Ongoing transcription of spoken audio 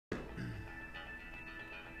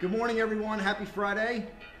Good morning, everyone. Happy Friday.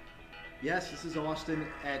 Yes, this is Austin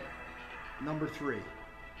at number 3.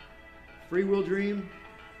 Free Will Dream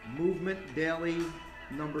Movement Daily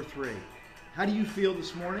number 3. How do you feel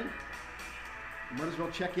this morning? You might as well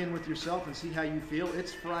check in with yourself and see how you feel.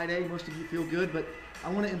 It's Friday. Most of you feel good, but I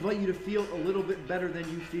want to invite you to feel a little bit better than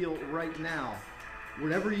you feel right now.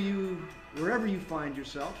 Wherever you find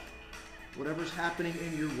yourself, whatever's happening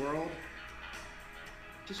in your world,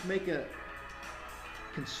 just make a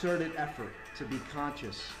concerted effort to be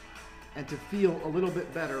conscious and to feel a little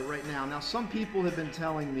bit better right now. Now, some people have been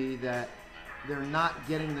telling me that they're not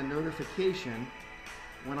getting the notification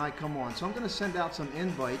when I come on. So I'm going to send out some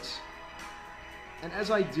invites. And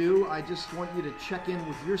as I do, I just want you to check in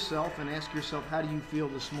with yourself and ask yourself, how do you feel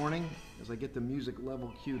this morning? As I get the music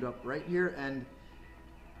level queued up right here. And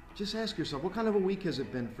just ask yourself, what kind of a week has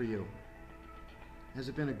it been for you? Has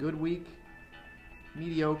it been a good week?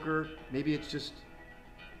 Mediocre? Maybe it's just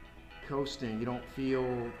coasting. You don't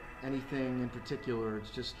feel anything in particular. It's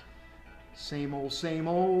just same old, same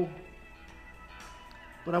old.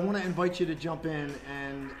 But I want to invite you to jump in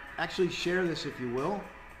and actually share this, if you will.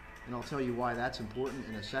 And I'll tell you why that's important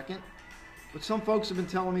in a second. But some folks have been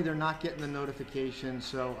telling me they're not getting the notification,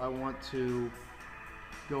 so I want to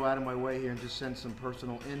go out of my way here and just send some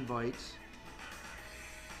personal invites.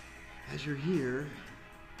 As you're here,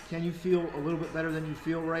 can you feel a little bit better than you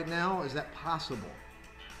feel right now? Is that possible?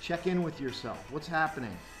 Check in with yourself. What's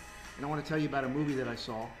happening? And I want to tell you about a movie that I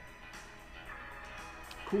saw.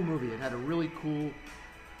 Cool movie. It had a really cool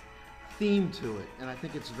theme to it, and I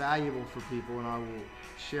think it's valuable for people, and I will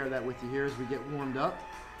share that with you here as we get warmed up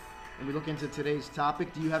and we look into today's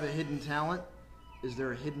topic. Do you have a hidden talent? Is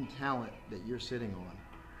there a hidden talent that you're sitting on?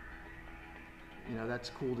 You know, that's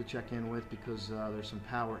cool to check in with, because there's some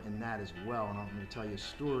power in that as well, and I'm going to tell you a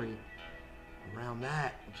story around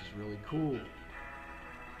that, which is really cool.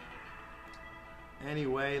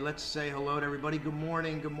 Anyway, let's say hello to everybody. Good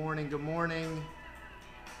morning, good morning, good morning.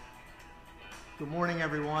 Good morning,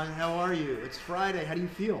 everyone. How are you? It's Friday. How do you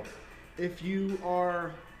feel? If you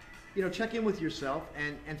are, check in with yourself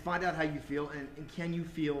and find out how you feel, and can you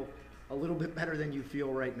feel a little bit better than you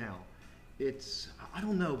feel right now? I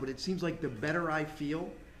don't know, but it seems like the better I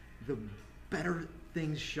feel, the better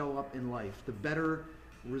things show up in life, the better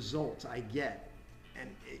results I get.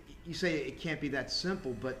 And you say it can't be that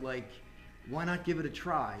simple, but why not give it a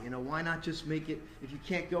try? Why not just make it, if you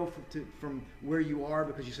can't go from where you are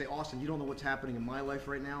because you say, Austin, you don't know what's happening in my life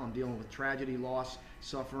right now. I'm dealing with tragedy, loss,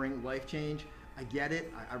 suffering, life change. I get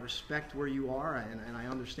it. I respect where you are, and I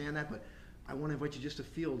understand that, but I want to invite you just to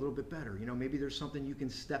feel a little bit better. Maybe there's something you can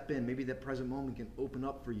step in. Maybe that present moment can open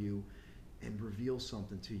up for you and reveal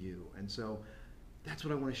something to you. And so that's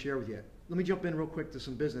what I want to share with you. Let me jump in real quick to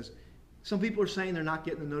some business. Some people are saying they're not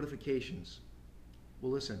getting the notifications.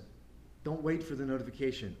 Well, listen. Don't wait for the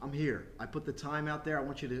notification. I'm here. I put the time out there. I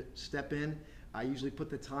want you to step in. I usually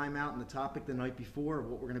put the time out and the topic the night before of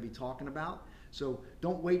what we're going to be talking about. So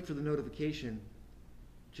don't wait for the notification.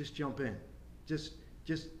 Just jump in. Just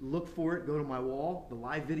look for it. Go to my wall. The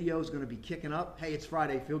live video is going to be kicking up. Hey, it's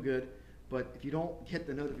Friday. Feel good. But if you don't get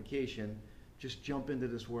the notification, just jump into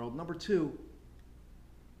this world. Number 2,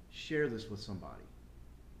 share this with somebody.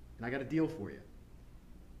 And I got a deal for you.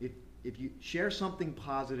 If you share something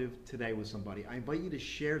positive today with somebody, I invite you to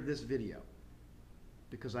share this video,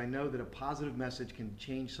 because I know that a positive message can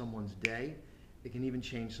change someone's day. It can even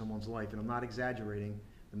change someone's life. And I'm not exaggerating.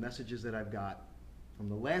 The messages that I've got from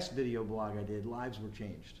the last video blog I did, lives were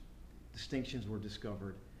changed, distinctions were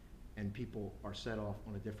discovered, and people are set off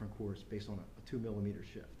on a different course based on a 2mm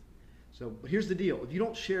shift. So, but here's the deal. If you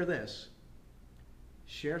don't share this,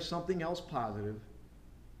 share something else positive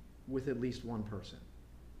with at least one person.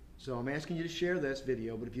 So I'm asking you to share this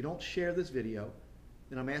video, but if you don't share this video,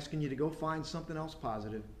 then I'm asking you to go find something else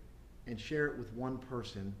positive and share it with one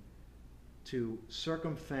person to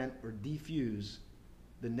circumvent or defuse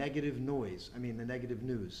the negative noise, the negative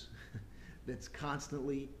news that's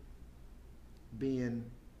constantly being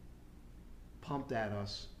pumped at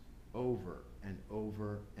us over and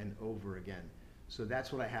over and over again. So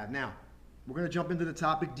that's what I have. Now, we're going to jump into the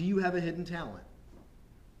topic. Do you have a hidden talent?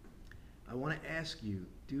 I want to ask you,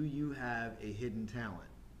 do you have a hidden talent?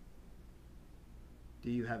 Do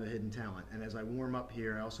you have a hidden talent? And as I warm up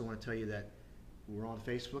here, I also want to tell you that we're on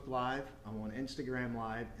Facebook Live, I'm on Instagram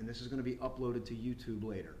Live, and this is going to be uploaded to YouTube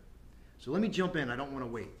later. So let me jump in. I don't want to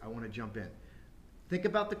wait. I want to jump in. Think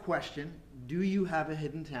about the question, do you have a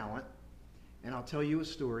hidden talent? And I'll tell you a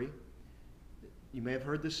story. You may have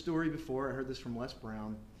heard this story before. I heard this from Les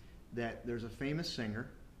Brown, that there's a famous singer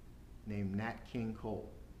named Nat King Cole.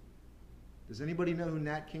 Does anybody know who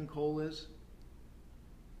Nat King Cole is?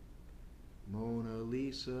 Mona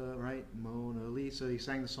Lisa, right? Mona Lisa. He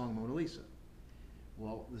sang the song Mona Lisa.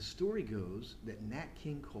 Well, the story goes that Nat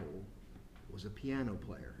King Cole was a piano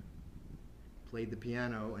player. Played the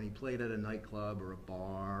piano, and he played at a nightclub or a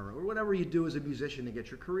bar or whatever you do as a musician to get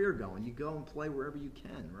your career going. You go and play wherever you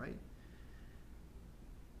can, right?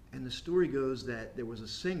 And the story goes that there was a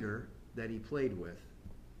singer that he played with.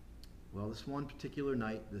 Well, this one particular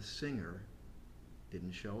night, the singer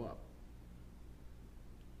didn't show up.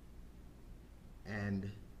 And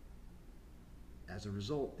as a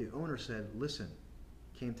result, the owner said, listen,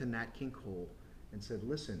 came to Nat King Cole and said,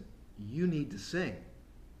 listen, you need to sing.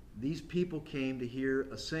 These people came to hear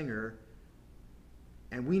a singer,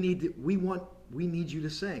 and we need you to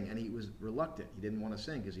sing. And he was reluctant. He didn't want to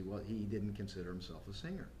sing because he didn't consider himself a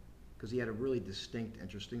singer, because he had a really distinct,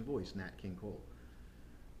 interesting voice, Nat King Cole.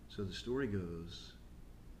 So the story goes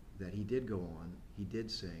that he did go on, he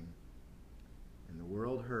did sing, and the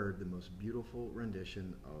world heard the most beautiful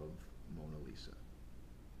rendition of Mona Lisa.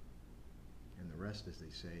 And the rest, as they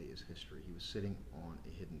say, is history. He was sitting on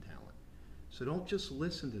a hidden talent. So don't just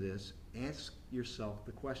listen to this, ask yourself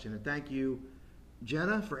the question. And thank you,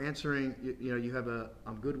 Jenna, for answering. You have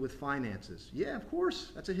I'm good with finances. Yeah, of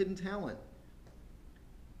course, that's a hidden talent.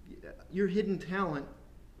 Your hidden talent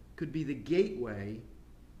could be the gateway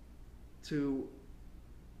to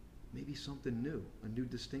maybe something new, a new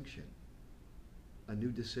distinction, a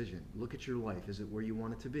new decision. Look at your life. Is it where you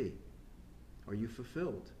want it to be? Are you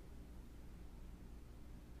fulfilled?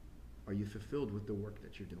 Are you fulfilled with the work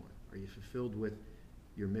that you're doing? Are you fulfilled with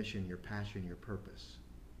your mission, your passion, your purpose?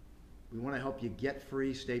 We want to help you get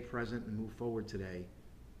free, stay present, and move forward today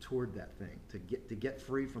toward that thing, to get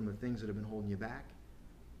free from the things that have been holding you back,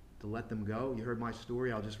 to let them go. You heard my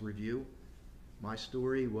story. I'll just review. My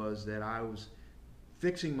story was that I was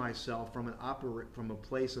fixing myself from a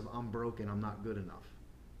place of I'm broken, I'm not good enough,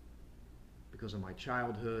 because of my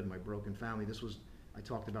childhood, my broken family. I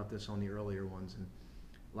talked about this on the earlier ones, and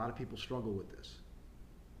a lot of people struggle with this.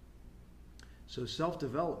 So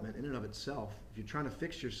self-development in and of itself, if you're trying to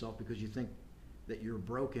fix yourself because you think that you're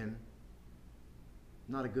broken,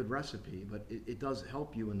 not a good recipe, but it does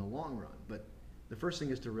help you in the long run. But the first thing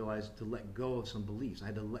is to realize, to let go of some beliefs. I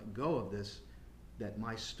had to let go of this, that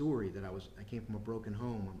my story, that I came from a broken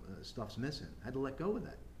home, stuff's missing. I had to let go of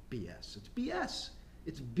that BS. It's BS.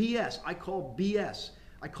 It's BS. I call BS.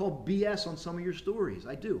 I call BS on some of your stories.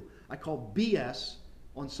 I do. I call BS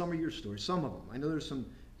on some of your stories, some of them. I know there's some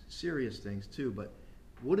serious things too, but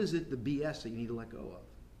what is it, the BS that you need to let go of?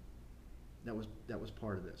 That was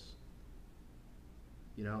part of this.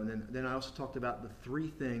 And then I also talked about the 3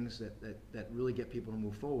 things that really get people to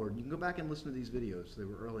move forward. You can go back and listen to these videos. They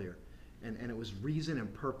were earlier. And it was reason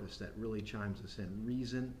and purpose that really chimes us in.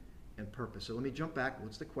 Reason and purpose. So let me jump back.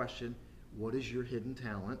 What's the question? What is your hidden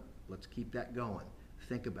talent? Let's keep that going.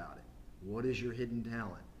 Think about it. What is your hidden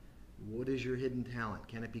talent? What is your hidden talent?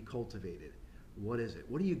 Can it be cultivated? What is it?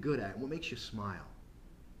 What are you good at? What makes you smile?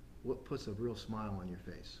 What puts a real smile on your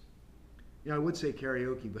face? I would say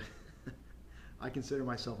karaoke, but I consider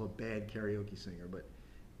myself a bad karaoke singer, but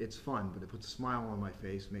it's fun. But it puts a smile on my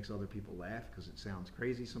face, makes other people laugh because it sounds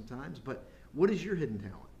crazy sometimes. But what is your hidden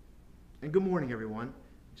talent? And good morning, everyone.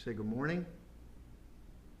 Say good morning.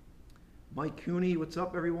 Mike Cooney, what's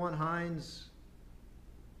up, everyone? Hines,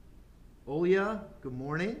 Olia, good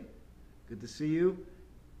morning. Good to see you.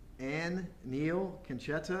 Anne, Neil,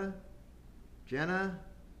 Conchetta, Jenna,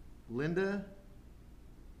 Linda.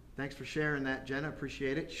 Thanks for sharing that, Jenna.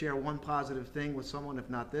 Appreciate it. Share one positive thing with someone, if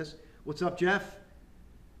not this. What's up, Jeff?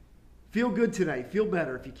 Feel good today. Feel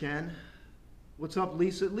better if you can. What's up,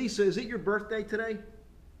 Lisa? Lisa, is it your birthday today?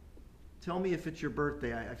 Tell me if it's your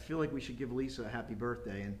birthday. I feel like we should give Lisa a happy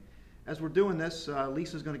birthday. And as we're doing this,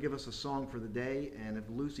 Lisa's going to give us a song for the day. And if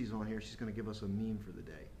Lucy's on here, she's going to give us a meme for the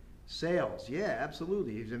day. Sales. Yeah,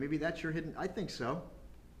 absolutely. Maybe that's your hidden... I think so.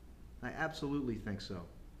 I absolutely think so.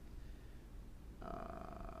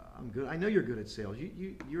 I'm good. I know you're good at sales.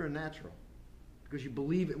 You're a natural. Because you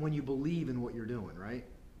believe it when you believe in what you're doing, right?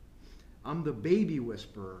 I'm the baby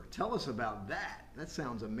whisperer. Tell us about that. That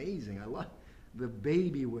sounds amazing. I love the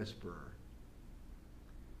baby whisperer.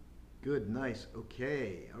 Good, nice.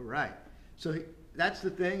 Okay, all right. So that's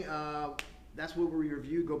the thing. That's what we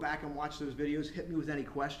reviewed. Go back and watch those videos. Hit me with any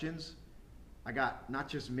questions. I got not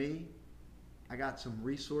just me. I got some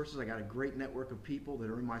resources. I got a great network of people that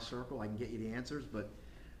are in my circle. I can get you the answers. But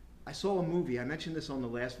I saw a movie. I mentioned this on the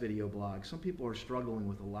last video blog. Some people are struggling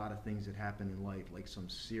with a lot of things that happen in life, like some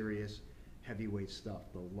serious heavyweight stuff.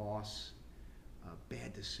 The loss,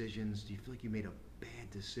 bad decisions. Do you feel like you made a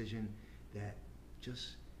bad decision that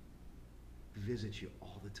just visits you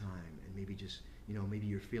all the time, and maybe just, maybe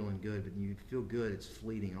you're feeling good, but you feel good, it's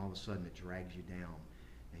fleeting, and all of a sudden it drags you down,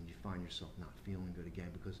 and you find yourself not feeling good again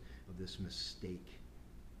because of this mistake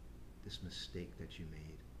that you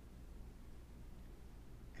made.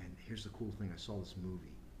 And here's the cool thing, I saw this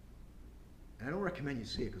movie, and I don't recommend you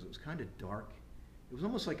see it because it was kind of dark. It was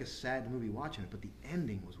almost like a sad movie watching it, but the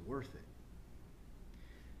ending was worth it.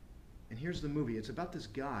 And here's the movie. It's about this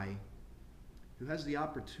guy who has the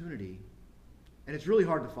opportunity, and it's really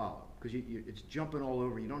hard to follow because it's jumping all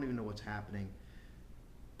over. You don't even know what's happening.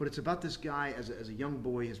 But it's about this guy as a young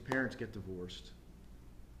boy. His parents get divorced,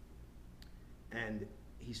 and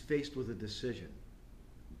he's faced with a decision.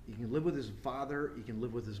 He can live with his father. He can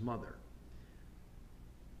live with his mother.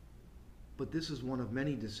 But this is one of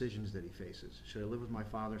many decisions that he faces. Should I live with my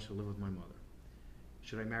father? Should I live with my mother?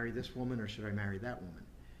 Should I marry this woman or should I marry that woman?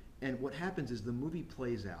 And what happens is the movie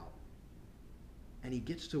plays out, and he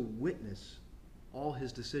gets to witness all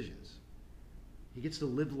his decisions. He gets to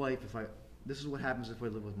live life. This is what happens if I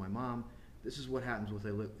live with my mom. This is what happens if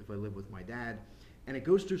I live with my dad. And it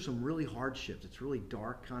goes through some really hardships. It's really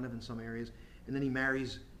dark kind of in some areas. And then he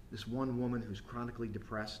marries this one woman who's chronically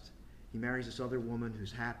depressed. He marries this other woman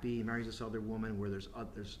who's happy. He marries this other woman where there's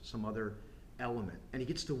some other element. And he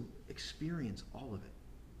gets to experience all of it.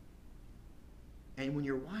 And when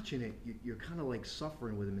you're watching it, you're kind of like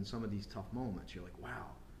suffering with him in some of these tough moments. You're like, wow,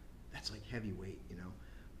 that's like heavyweight,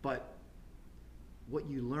 But what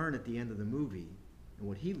you learn at the end of the movie, and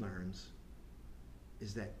what he learns,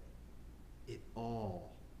 is that it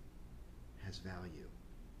all has value.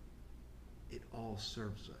 It all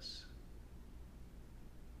serves us.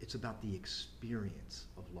 It's about the experience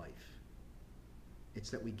of life. It's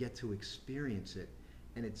that we get to experience it,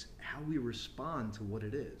 and it's how we respond to what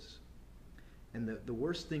it is. And the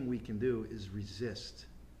worst thing we can do is resist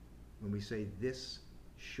when we say this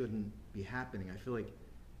shouldn't be happening. I feel like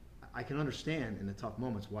I can understand in the tough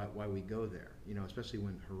moments why we go there, especially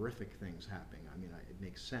when horrific things happen. I mean, it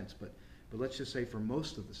makes sense, but let's just say for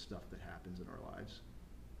most of the stuff that happens in our lives,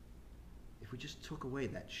 if we just took away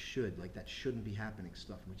that that shouldn't be happening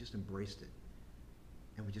stuff, and we just embraced it,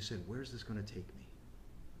 and we just said, where's this going to take me?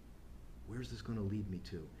 Where's this going to lead me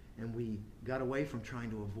to? And we got away from trying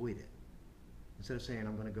to avoid it. Instead of saying,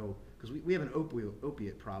 I'm going to go, because we have an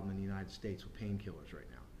opiate problem in the United States with painkillers right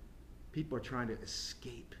now. People are trying to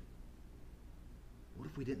escape. What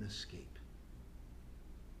if we didn't escape?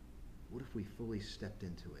 What if we fully stepped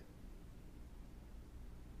into it?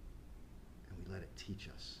 And we let it teach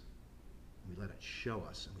us. And we let it show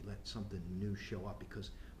us, and we let something new show up, because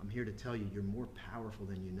I'm here to tell you, you're more powerful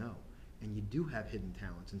than you know. And you do have hidden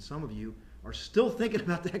talents. And some of you are still thinking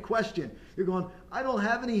about that question. You're going, I don't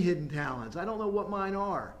have any hidden talents. I don't know what mine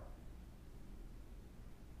are.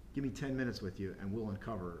 Give me 10 minutes with you, and we'll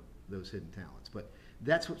uncover those hidden talents. But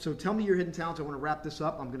that's what, so tell me your hidden talents. I want to wrap this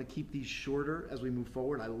up. I'm going to keep these shorter as we move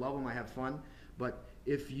forward. I love them. I have fun. But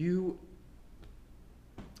if you,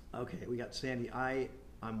 okay, we got Sandy.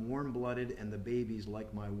 I'm warm-blooded, and the babies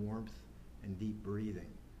like my warmth and deep breathing.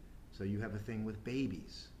 So you have a thing with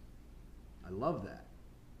babies. I love that.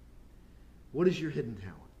 What is your hidden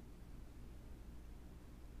talent?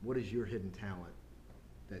 What is your hidden talent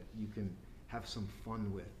that you can have some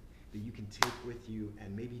fun with, that you can take with you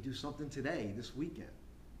and maybe do something today, this weekend?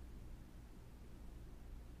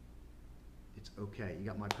 It's okay. You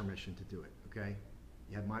got my permission to do it, okay?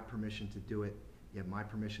 You have my permission to do it. You have my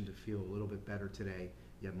permission to feel a little bit better today.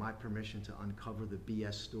 You have my permission to uncover the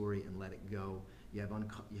BS story and let it go. You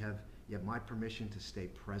have my permission to stay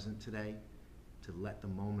present today, to let the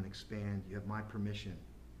moment expand. You have my permission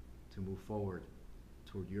to move forward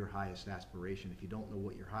toward your highest aspiration. If you don't know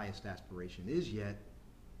what your highest aspiration is yet,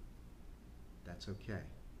 that's okay.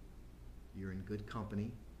 You're in good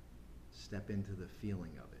company. Step into the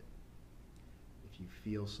feeling of it. If you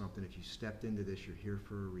feel something, if you stepped into this, you're here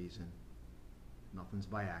for a reason. Nothing's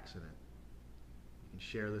by accident. You can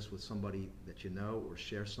share this with somebody that you know, or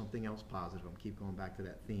share something else positive. I'm keep going back to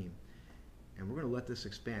that theme. And we're going to let this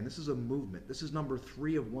expand. This is a movement. This is number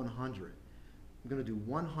 3 of 100. I'm going to do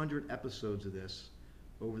 100 episodes of this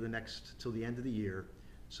over the next, till the end of the year.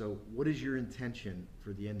 So what is your intention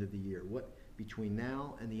for the end of the year? What, between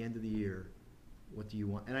now and the end of the year, what do you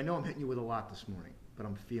want? And I know I'm hitting you with a lot this morning, but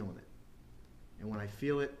I'm feeling it. And when I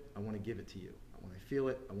feel it, I want to give it to you. When I feel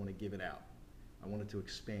it, I want to give it out. I want it to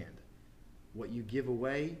expand. What you give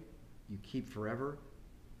away, you keep forever.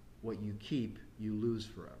 What you keep, you lose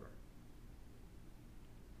forever.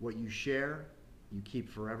 What you share, you keep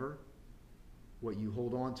forever. What you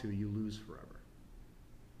hold on to, you lose forever.